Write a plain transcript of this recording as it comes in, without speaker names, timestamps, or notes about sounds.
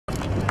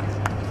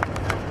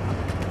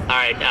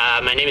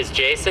right, my name is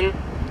Jason.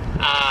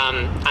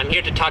 I'm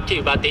here to talk to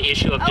you about the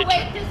issue of... Oh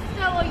wait, just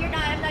no, you're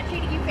not. I'm not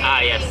treating you favorably.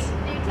 Ah, yes.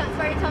 You're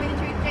sorry to tell me the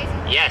truth,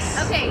 Jason.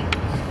 Yes. Okay.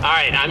 All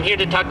right, I'm here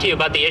to talk to you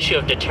about the issue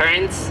of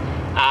deterrence.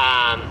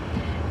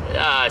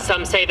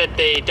 Some say that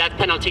the death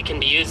penalty can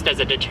be used as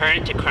a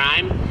deterrent to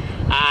crime.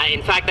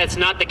 In fact, that's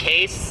not the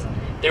case.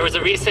 There was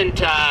a recent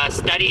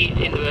study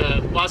in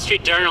the Wall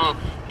Street Journal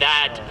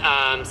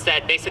that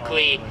said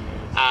basically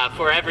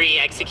for every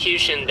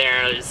execution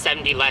there are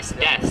 70 less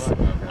deaths.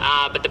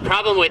 But the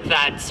problem with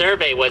that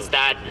survey was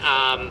that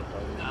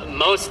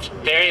most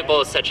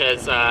variables such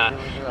as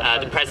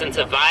the presence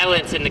of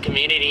violence in the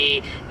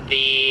community,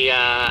 the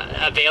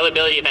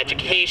availability of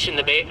education,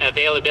 the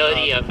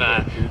availability of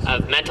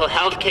mental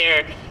health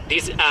care,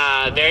 these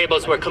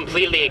variables were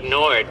completely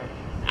ignored.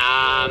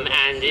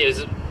 And it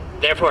was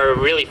therefore a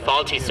really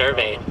faulty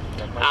survey.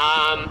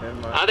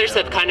 Others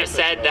have kind of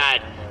said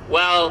that,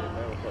 well,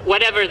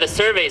 whatever the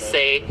surveys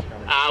say,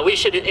 we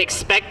should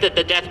expect that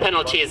the death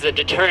penalty is a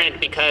deterrent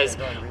because,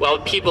 well,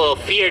 people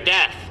fear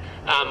death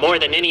more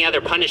than any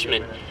other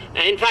punishment.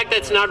 And in fact,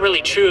 that's not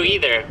really true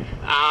either.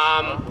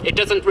 It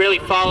doesn't really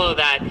follow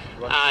that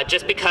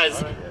just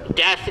because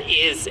death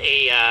is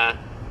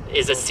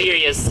a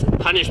serious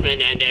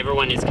punishment and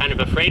everyone is kind of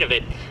afraid of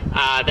it,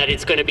 that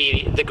it's going to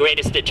be the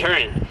greatest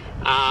deterrent.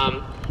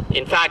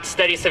 In fact,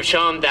 studies have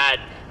shown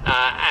that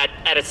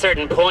at a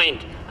certain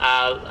point,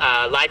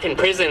 life in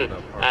prison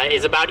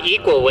is about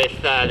equal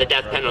with the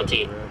death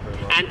penalty.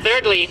 And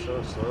thirdly,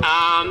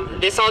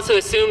 this also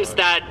assumes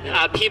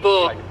that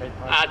people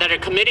that are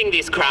committing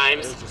these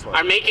crimes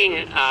are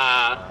making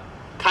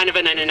kind of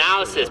an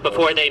analysis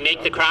before they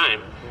make the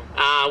crime,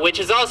 which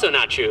is also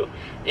not true.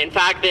 In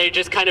fact, they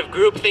just kind of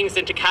group things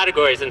into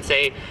categories and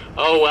say,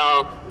 oh,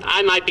 well,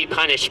 I might be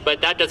punished, but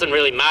that doesn't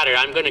really matter.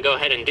 I'm going to go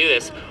ahead and do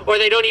this. Or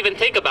they don't even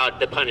think about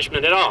the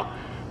punishment at all.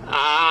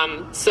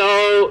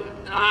 So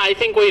I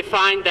think we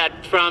find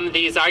that from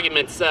these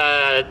arguments,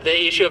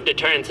 the issue of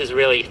deterrence is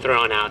really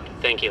thrown out.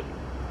 Thank you.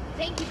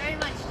 Thank you very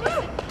much,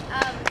 Jason.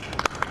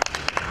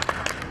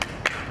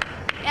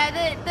 Yeah,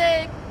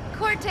 the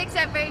court takes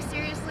that very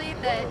seriously,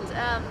 that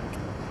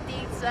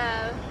these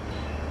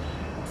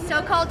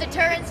so-called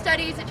deterrence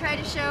studies that try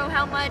to show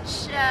how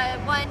much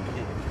one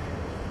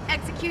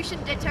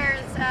execution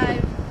deters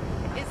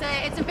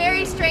it's a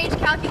very strange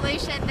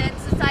calculation that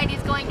society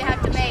is going to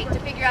have to make to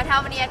figure out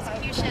how many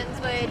executions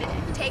would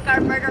take our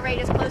murder rate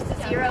as close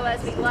to zero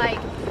as we'd like.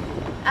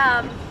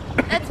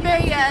 That's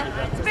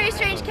it's a very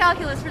strange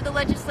calculus for the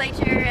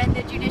legislature and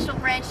the judicial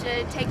branch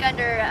to take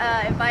under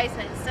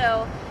advisement.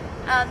 So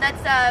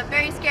that's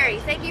very scary.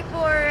 Thank you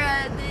for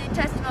the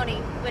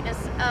testimony, witness.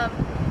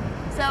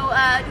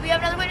 Do we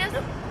have another witness?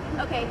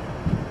 Okay.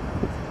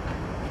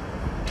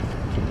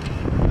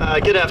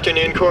 Good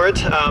afternoon,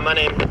 court. My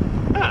name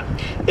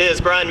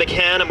is Brian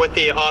McCann. I'm with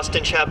the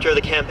Austin chapter of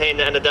the Campaign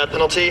to End the Death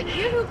Penalty.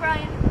 You who,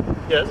 Brian?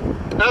 Yes?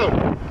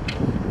 Oh.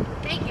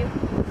 Thank you.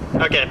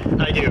 Okay,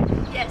 I do.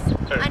 Yes,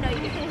 I know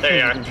you do. There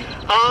you are.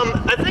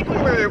 I think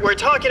when we're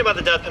talking about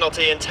the death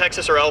penalty in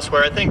Texas or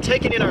elsewhere, I think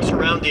taking in our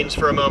surroundings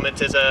for a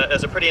moment is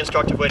a pretty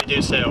instructive way to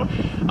do so.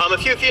 A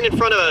few feet in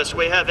front of us,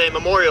 we have a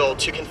memorial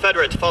to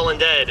Confederate fallen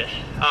dead,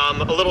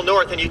 a little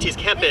north on UT's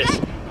campus.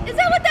 Is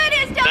that what that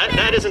is down there?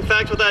 That is in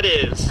fact what that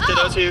is, to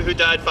those who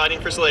died fighting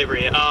for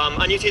slavery.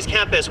 On UT's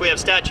campus, we have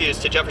statues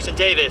to Jefferson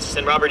Davis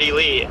and Robert E.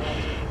 Lee.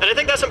 And I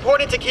think that's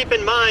important to keep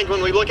in mind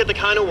when we look at the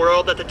kind of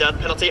world that the death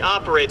penalty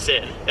operates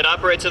in. It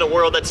operates in a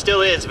world that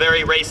still is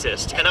very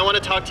racist. And I want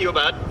to talk to you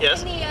about,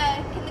 yes?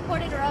 Can the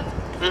court interrupt?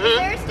 Is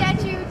there a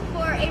statue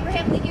for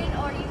Abraham Lincoln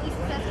or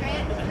Ulysses S.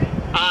 Grant?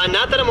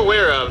 Not that I'm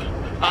aware of.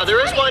 There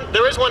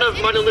is one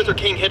of Martin Luther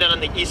King hidden on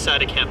the east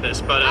side of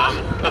campus, but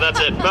that's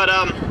it. But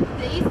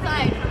the east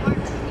side.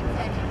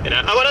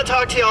 I want to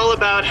talk to you all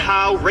about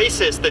how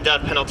racist the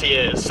death penalty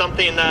is,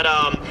 something that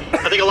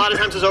I think a lot of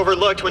times is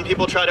overlooked when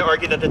people try to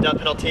argue that the death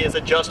penalty is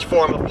a just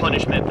form of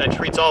punishment that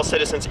treats all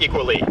citizens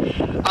equally.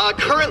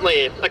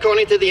 Currently,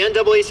 according to the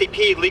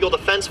NAACP Legal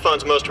Defense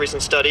Fund's most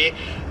recent study,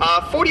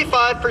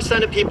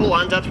 45% of people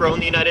on death row in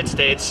the United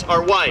States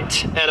are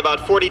white, and about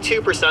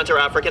 42% are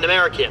African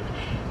American.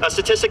 A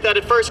statistic that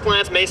at first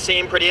glance may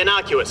seem pretty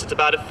innocuous. It's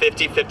about a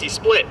 50-50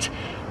 split.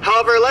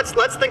 However, let's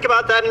think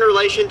about that in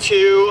relation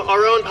to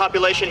our own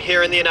population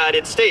here in the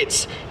United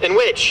States, in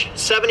which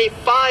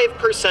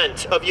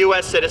 75% of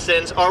U.S.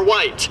 citizens are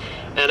white,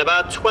 and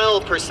about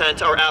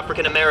 12% are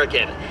African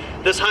American.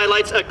 This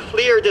highlights a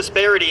clear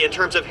disparity in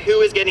terms of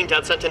who is getting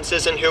death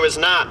sentences and who is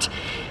not.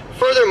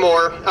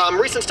 Furthermore,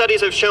 recent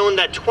studies have shown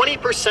that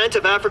 20%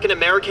 of African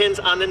Americans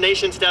on the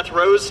nation's death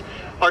rows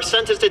are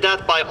sentenced to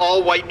death by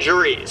all white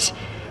juries.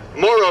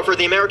 Moreover,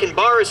 the American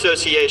Bar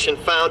Association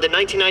found in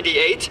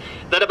 1998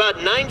 that about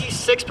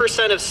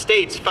 96% of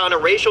states found a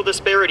racial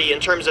disparity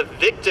in terms of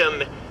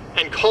victim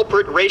and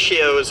culprit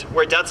ratios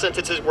where death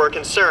sentences were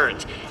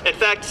concerned. In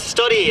fact,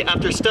 study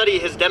after study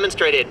has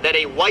demonstrated that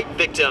a white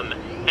victim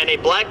and a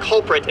black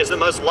culprit is the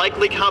most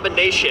likely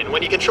combination,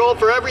 when you control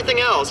for everything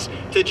else,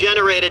 to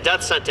generate a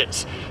death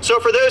sentence. So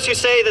for those who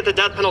say that the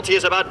death penalty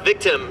is about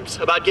victims,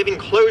 about giving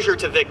closure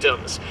to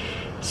victims,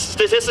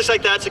 statistics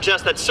like that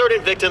suggest that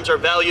certain victims are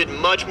valued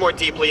much more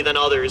deeply than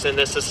others in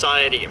this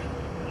society.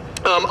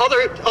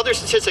 Other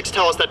statistics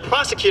tell us that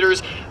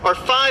prosecutors are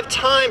 5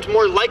 times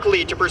more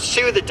likely to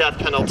pursue the death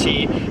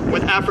penalty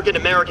with African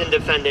American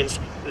defendants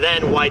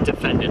than white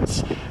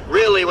defendants.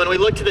 Really, when we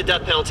look to the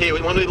death penalty,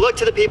 when we look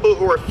to the people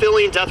who are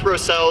filling death row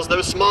cells,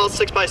 those small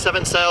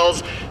 6x7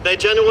 cells, they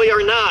generally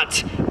are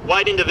not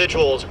white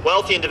individuals,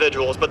 wealthy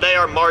individuals, but they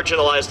are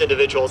marginalized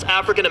individuals,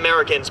 African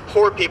Americans,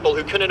 poor people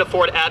who couldn't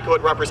afford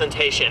adequate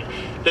representation.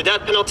 The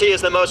death penalty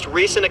is the most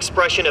recent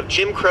expression of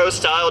Jim Crow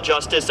style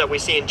justice that we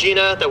see in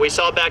Gina, that we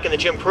saw back in the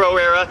Jim Crow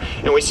era,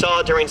 and we saw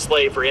it during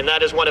slavery, and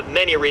that is one of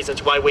many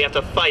reasons why we have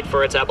to fight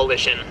for its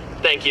abolition.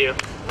 Thank you.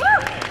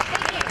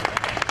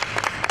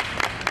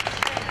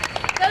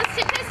 Those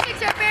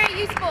statistics are very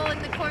useful in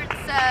the court's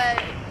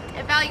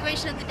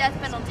evaluation of the death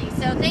penalty.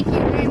 So thank you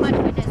very much,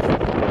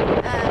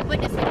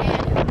 witness again.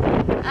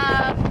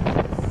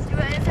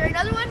 Is there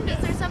another one? Is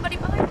there somebody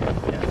behind?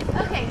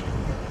 Okay.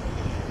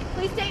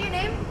 Please state your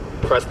name.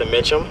 Preston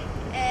Mitchum.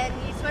 And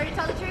you swear to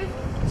tell the truth?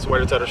 Swear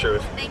to tell the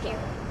truth. Thank you.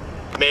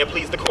 May it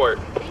please the court.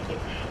 Thank you.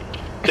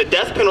 The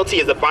death penalty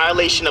is a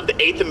violation of the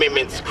 8th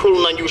Amendment's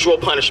cruel and unusual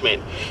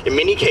punishment. In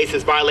many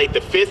cases, violate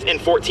the 5th and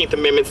 14th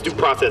Amendment's due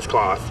process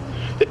clause.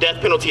 The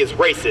death penalty is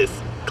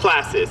racist,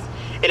 classist,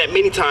 and at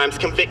many times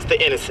convicts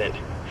the innocent.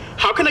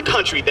 How can a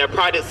country that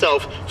prides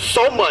itself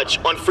so much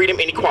on freedom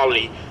and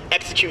equality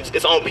executes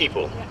its own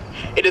people?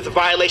 It is a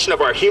violation of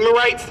our human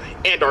rights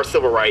and our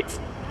civil rights.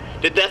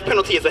 The death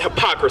penalty is a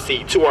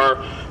hypocrisy to our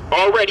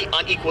already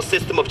unequal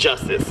system of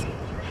justice.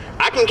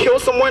 I can kill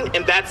someone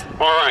and that's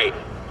all right.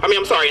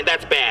 And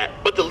that's bad.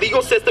 But the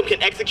legal system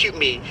can execute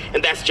me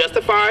and that's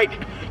justified.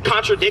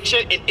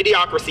 Contradiction and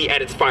idiocracy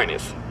at its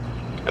finest.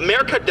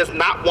 America does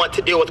not want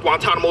to deal with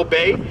Guantanamo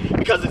Bay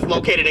because it's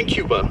located in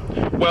Cuba.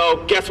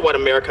 Well, guess what,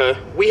 America?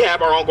 We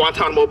have our own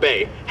Guantanamo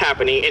Bay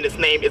happening, and its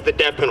name is the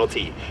death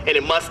penalty, and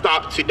it must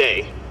stop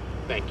today.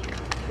 Thank you.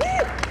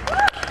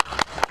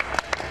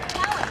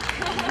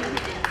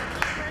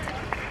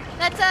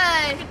 That's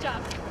a good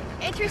job.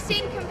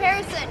 Interesting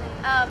comparison.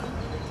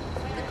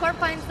 The court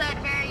finds that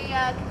very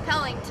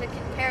compelling to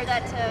compare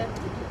that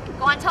to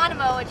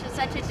Guantanamo, which is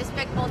such a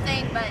despicable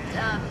thing, but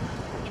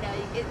you know,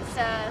 it's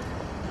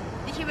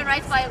the human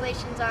rights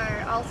violations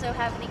are also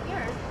happening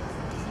here.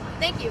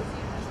 Thank you.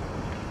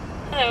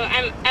 Hello,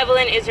 I'm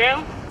Evelyn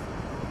Israel,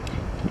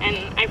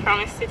 and I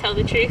promise to tell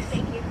the truth.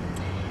 Thank you.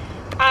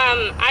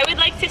 I would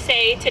like to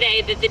say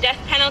today that the death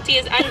penalty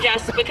is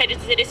unjust because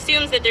it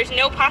assumes that there's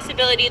no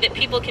possibility that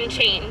people can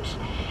change.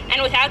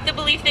 And without the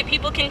belief that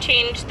people can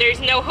change,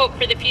 there's no hope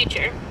for the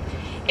future.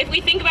 If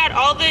we think about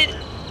all the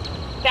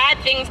bad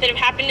things that have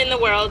happened in the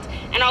world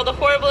and all the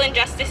horrible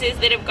injustices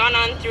that have gone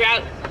on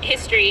throughout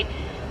history,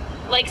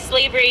 like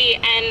slavery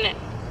and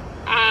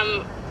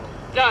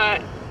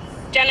the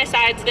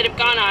genocides that have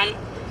gone on,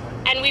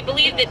 and we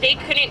believe that they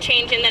couldn't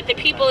change and that the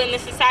people in the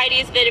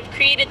societies that have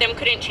created them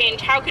couldn't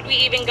change, how could we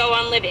even go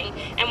on living?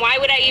 And why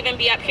would I even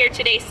be up here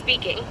today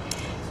speaking?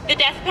 The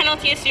death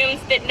penalty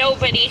assumes that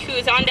nobody who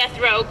is on death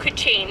row could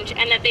change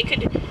and that they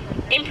could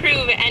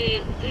improve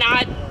and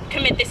not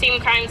commit the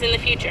same crimes in the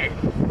future.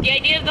 The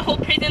idea of the whole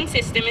prison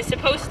system is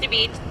supposed to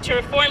be to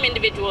reform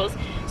individuals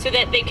so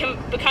that they can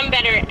become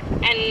better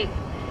and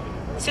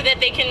so that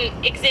they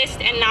can exist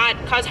and not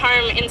cause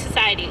harm in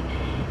society.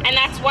 And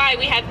that's why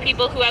we have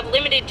people who have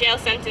limited jail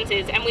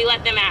sentences and we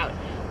let them out.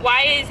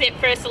 Why is it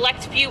for a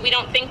select few we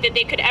don't think that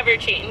they could ever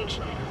change?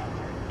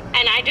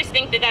 And I just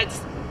think that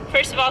that's,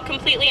 first of all,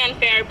 completely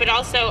unfair, but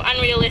also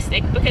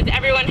unrealistic, because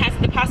everyone has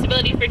the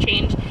possibility for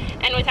change,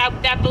 and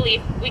without that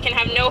belief, we can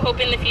have no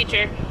hope in the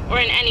future or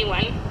in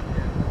anyone.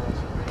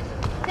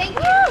 Thank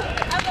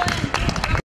you.